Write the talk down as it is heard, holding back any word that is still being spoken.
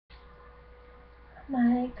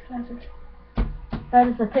my closet. That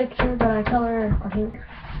is a picture that I colored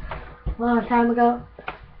a long time ago.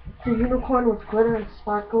 It's a unicorn with glitter and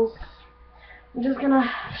sparkles. I'm just gonna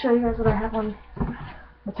show you guys what I have on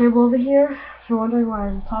the table over here. If you're wondering why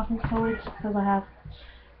I'm talking so much, it's because I have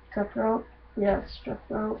strep throat. Yes, strep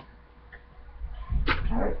throat.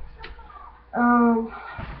 Alright.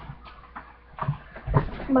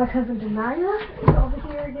 My cousin Denaya is over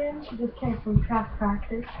here again. She just came from track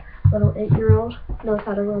practice. Little 8-year-old knows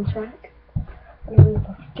how to run track.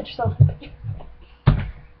 Get yourself a picture.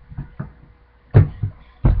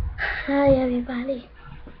 Hi everybody.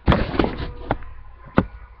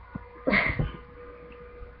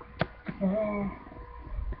 Yeah.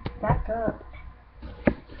 Back up.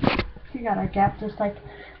 She got a gap just like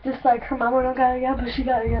her mama don't got a gap, but she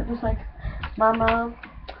got a gap just like my mom,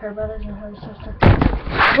 her brothers, and her sister.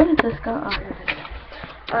 Where did this go? Oh, here it is.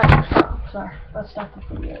 Alright, let's start the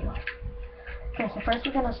video. Okay, so first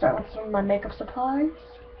we're gonna start with some of my makeup supplies.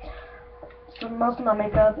 So most of my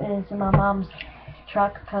makeup is in my mom's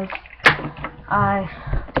truck because I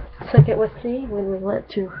took it with me when we went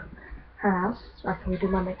to her house after we did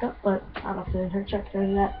my makeup, but I left it in her truck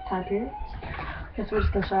during that time period. Okay, so we're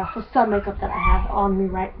just gonna start off with some makeup that I have on me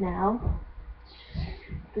right now.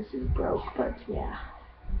 This is broke, but yeah.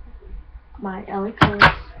 My LA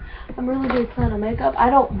Clinics. I'm a really big fan of makeup. I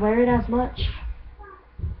don't wear it as much.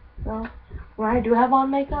 So, when I do have on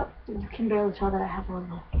makeup, you can barely tell that I have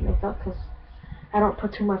on makeup because I don't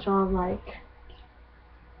put too much on, like,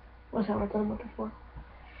 what's that word that I'm looking for?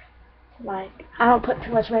 Like, I don't put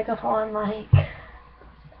too much makeup on, like,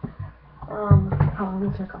 let me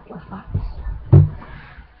take off my socks.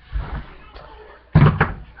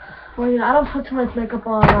 Well, you know, I don't put too much makeup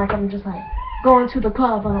on, like, I'm just, like, going to the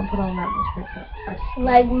club, I don't put on that much makeup.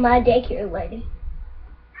 Like my daycare lady.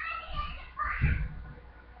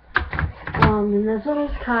 And this one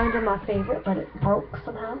is kind of my favorite, but it broke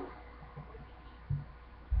somehow.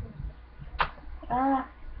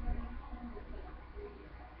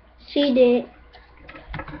 She did.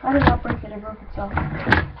 I did not break it, it broke itself.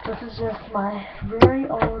 This is just my very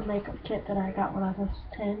old makeup kit that I got when I was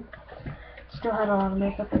 10. Still had a lot of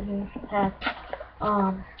makeup in here. It had,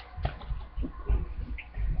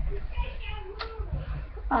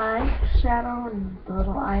 eyeshadow and the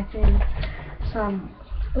little eye thing, some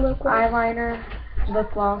eyeliner, lip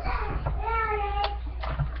gloss.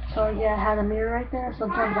 So yeah, I had a mirror right there.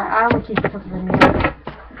 Sometimes I only keep it for the mirror.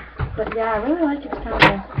 But yeah, I really like its kind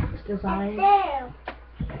of design.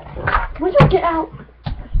 Would you get out?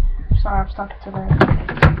 Sorry, I'm stuck to the.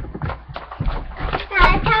 Can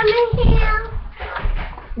I come in here?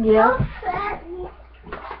 Yeah.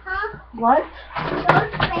 Huh? What?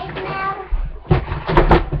 Those fake nails.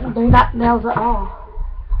 They're not nails at all.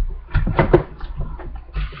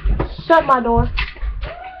 Shut my door.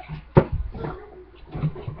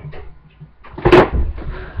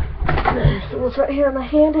 So what's right here in my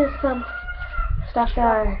hand is some stuff that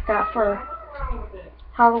I got for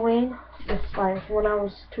Halloween. It's like when I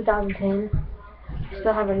was 2010.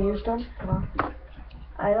 Still haven't used them.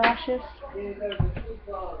 Eyelashes.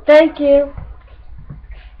 Thank you.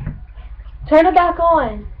 Turn it back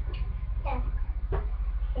on.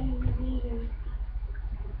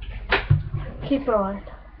 Keep it on.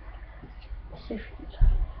 See if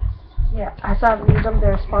yeah, I still haven't used them.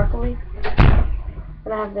 They're sparkly.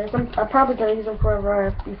 And I have this. I'm probably gonna use them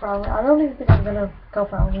forever before Halloween. I don't even think I'm gonna go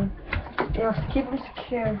for Halloween. You know, to keep them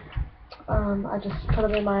secure, I just put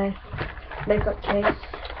them in my makeup case.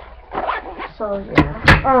 So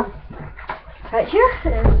yeah. Right here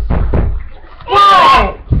is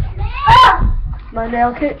my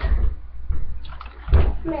nail kit.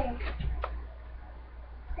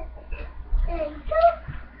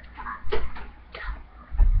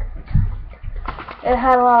 It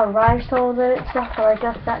had a lot of rhinestones in it, so I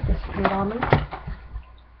guess that disappeared on me.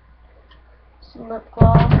 Some lip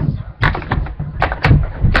gloss.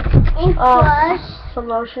 Ink brush. Some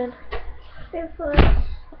lotion. Ink brush.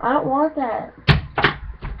 I don't want that.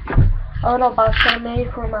 A little box that I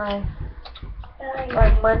made for my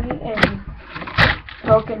like money and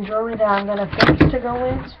broken jewelry that I'm gonna fix to go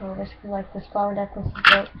in. So basically, like this flower necklace is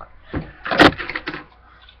broke.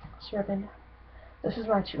 This ribbon. This is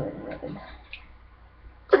my cheerleading ribbon.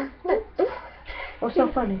 What's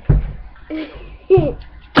so funny? You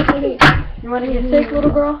want to get sick,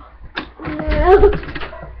 little girl? No.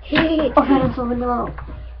 Okay, that's a little.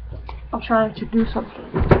 I'm trying to do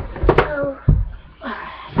something. No.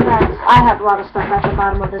 I have a lot of stuff at the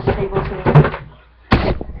bottom of this table too.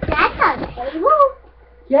 That's a table?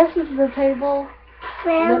 Yes, this is a table.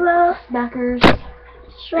 Travel. Snackers.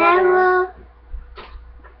 Travel.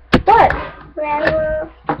 What? Travel.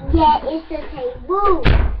 Yeah, it's a table.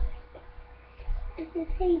 It's a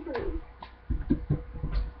table.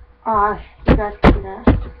 You guys can do that.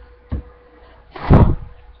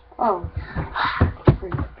 Oh.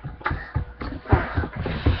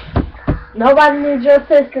 Nobody needs your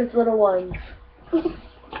assistance, little ones.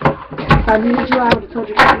 If I needed you, I would have told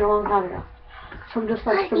you a long time ago. From just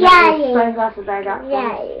like some sunglasses I got for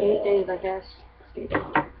 8 days, I guess.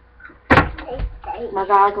 My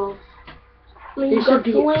goggles. You should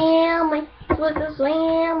be swimming. With the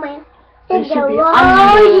swimming. They should be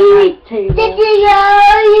under the table.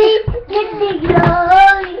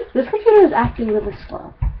 This computer is acting really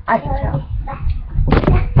slow. I can tell.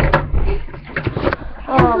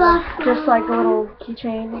 Just like a little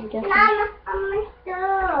keychain, I guess.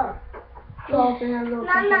 Little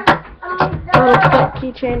pet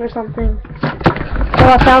keychain or something. So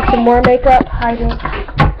I found some more makeup hiding.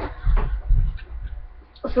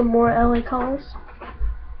 Some more LA colors.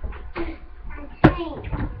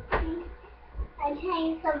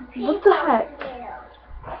 What the heck?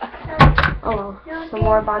 Oh, some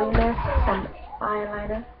more body mist, some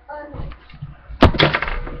eyeliner.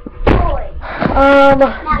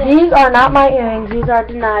 These are not my earrings. These are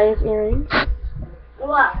Denia's earrings.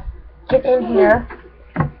 What? Get in here.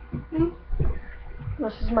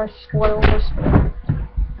 This is my spoiled whisper.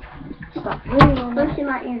 Stop. Let's see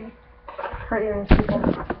my earrings. Her earrings, people.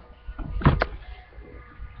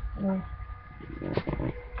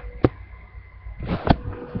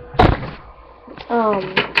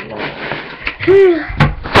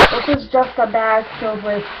 This is just a bag filled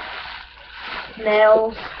with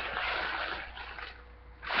nails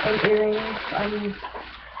and earrings.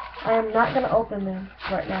 I am not gonna open them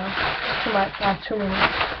right now. Too much. I have 2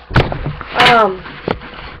 minutes.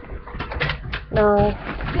 No.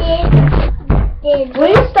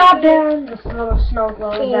 Please stop, Darren. This little snow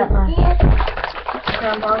globe that my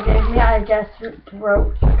grandma gave me. I guess it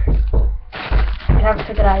broke. I haven't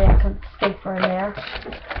took it out yet because it's safer in there.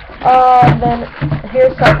 Then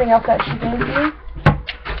here's something else that she gave me.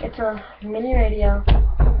 It's a mini radio.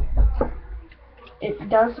 It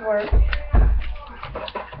does work.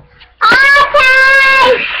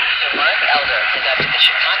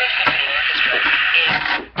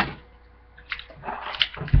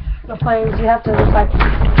 The planes, you have to just like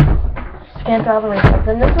scan through all the radios.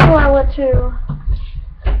 And this is where I went to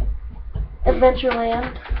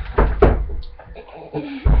Adventureland.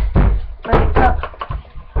 Bring it up.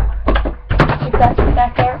 Keep that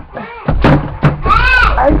back there.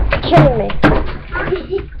 Are you kidding me?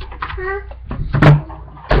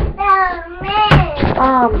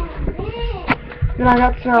 Then I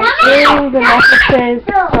got some rings and necklaces,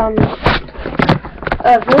 some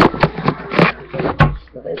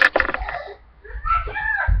this.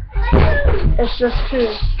 It's just to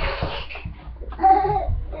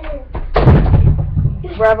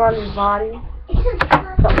rub on his body.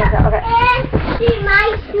 Something like that. Okay. See my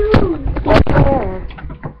shoes. Okay.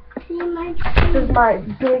 See my shoes. This is my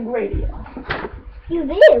big radio. You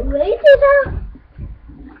big radio?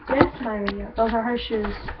 Yes, my radio. Those are her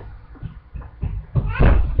shoes.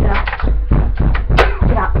 Yeah.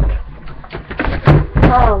 Yeah.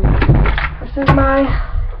 This is my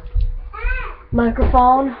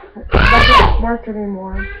microphone. It doesn't work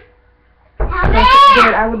anymore.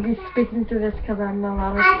 I would be speaking through this because I'm not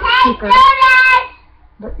allowed to speaker.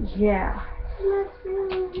 But yeah.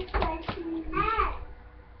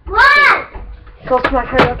 What? Close to my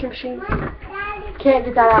karaoke machine. Can't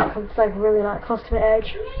get that out because it's like really not close to the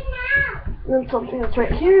edge. And then something that's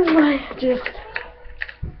right here is my just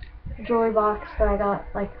jewelry box that I got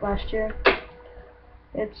like last year.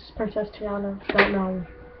 It's Princess Tiana. Don't know.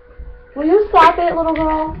 Will you stop it, little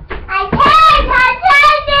girl? I can't!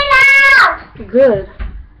 Good.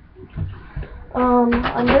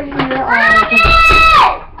 Under here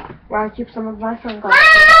where I keep some of my sunglasses.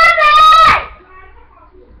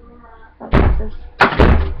 Sunglasses.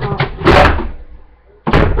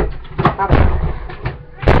 Stop!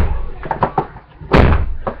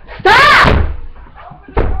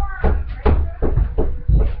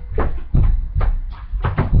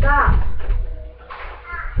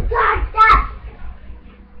 Stop.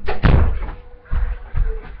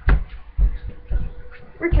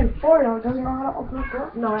 Freaking Fordo doesn't know how to open a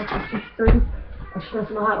door. No, actually she's 30 and she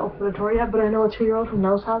doesn't know how to open a door yet, but I know a 2-year-old who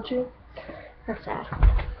knows how to. That's sad.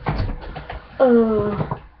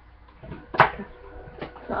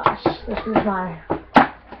 Gosh, this is my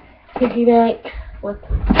piggy bank with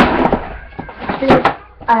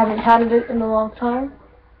I haven't counted it in a long time.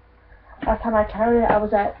 Last time I counted it I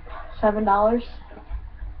was at $7.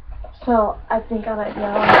 So I think I might be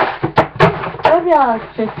on like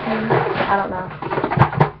 15. I don't know.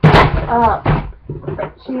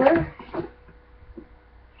 Right here.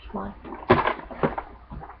 My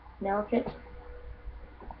nail kit.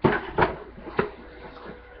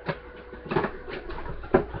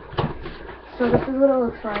 So this is what it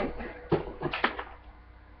looks like.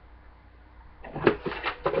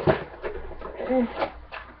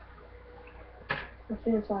 That's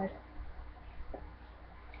the inside.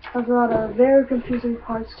 Has a lot of very confusing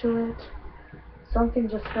parts to it. Something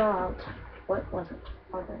just fell out. What was it?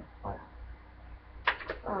 What?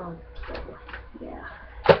 Yeah.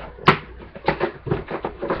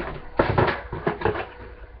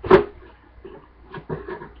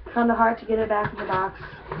 Kinda hard to get it back in the box.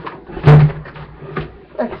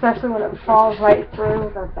 Especially when it falls right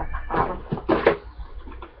through the bottom.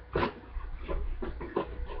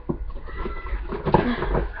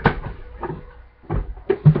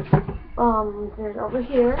 Then over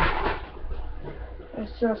here,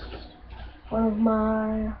 it's just one of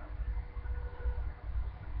my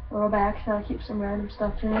little bags that I keep some random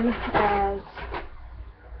stuff in, as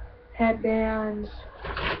headbands,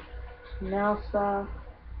 nail stuff,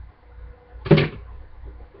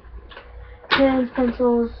 pens,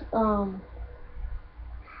 pencils.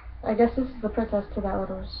 I guess this is the princess to that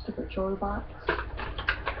little stupid jewelry box.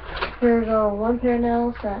 Here we go, one pair of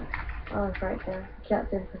nails that, it's right there. Can't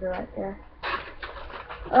see because they're right there.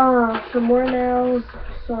 Some more nails,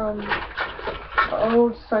 some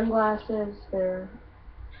old sunglasses. They're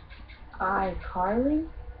iCarly,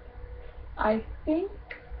 I think.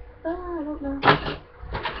 I don't know.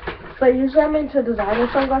 But usually I'm into designer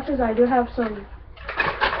sunglasses. I do have some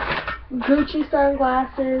Gucci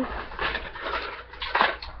sunglasses,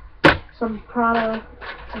 some Prada,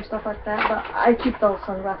 some stuff like that. But I keep those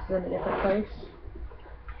sunglasses in a different place.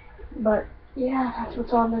 But yeah, that's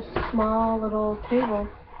what's on this small little table.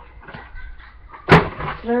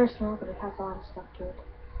 It's very small, but it has a lot of stuff to it.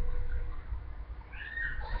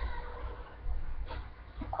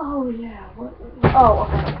 Oh yeah, what? Oh,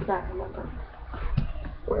 okay, I remember.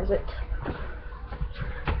 Where is it?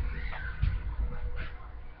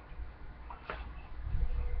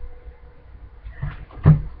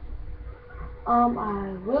 I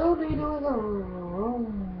will be doing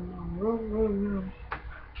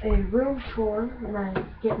a room tour when I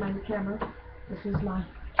get my camera. This is my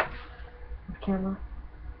camera.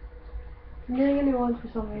 I'm getting a new one for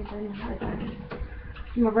some reason.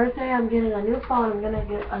 For my birthday, I'm getting a new phone. I'm gonna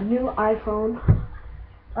get a new iPhone.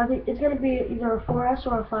 I think it's gonna be either a 4S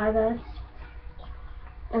or a 5S.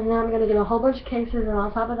 And then I'm gonna get a whole bunch of cases, and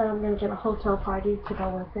on top of that, I'm gonna get a hotel party to go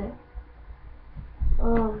with it.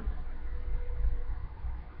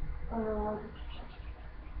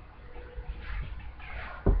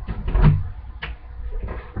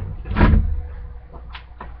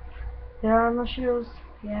 There are my shoes.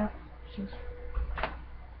 Yeah, shoes.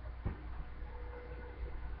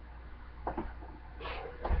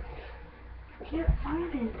 Can't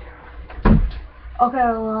find it. Okay,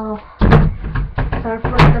 well, sorry for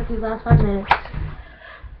looking at these last 5 minutes.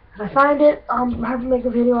 If I find it, I'll have to make a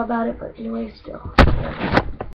video about it, but anyway, still.